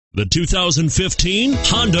The 2015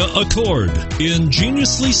 Honda Accord.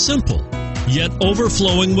 Ingeniously simple, yet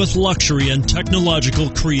overflowing with luxury and technological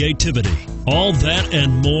creativity. All that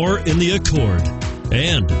and more in the Accord.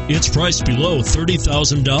 And it's priced below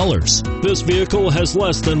 $30,000. This vehicle has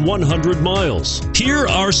less than 100 miles. Here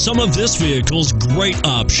are some of this vehicle's great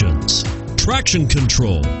options: traction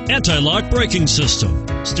control, anti-lock braking system,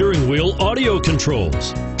 steering wheel audio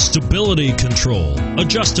controls, stability control,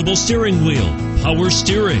 adjustable steering wheel, power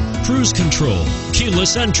steering, cruise control,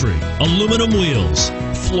 keyless entry, aluminum wheels,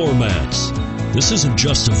 floor mats. This isn't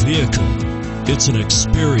just a vehicle, it's an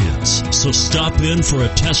experience. So stop in for a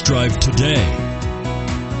test drive today.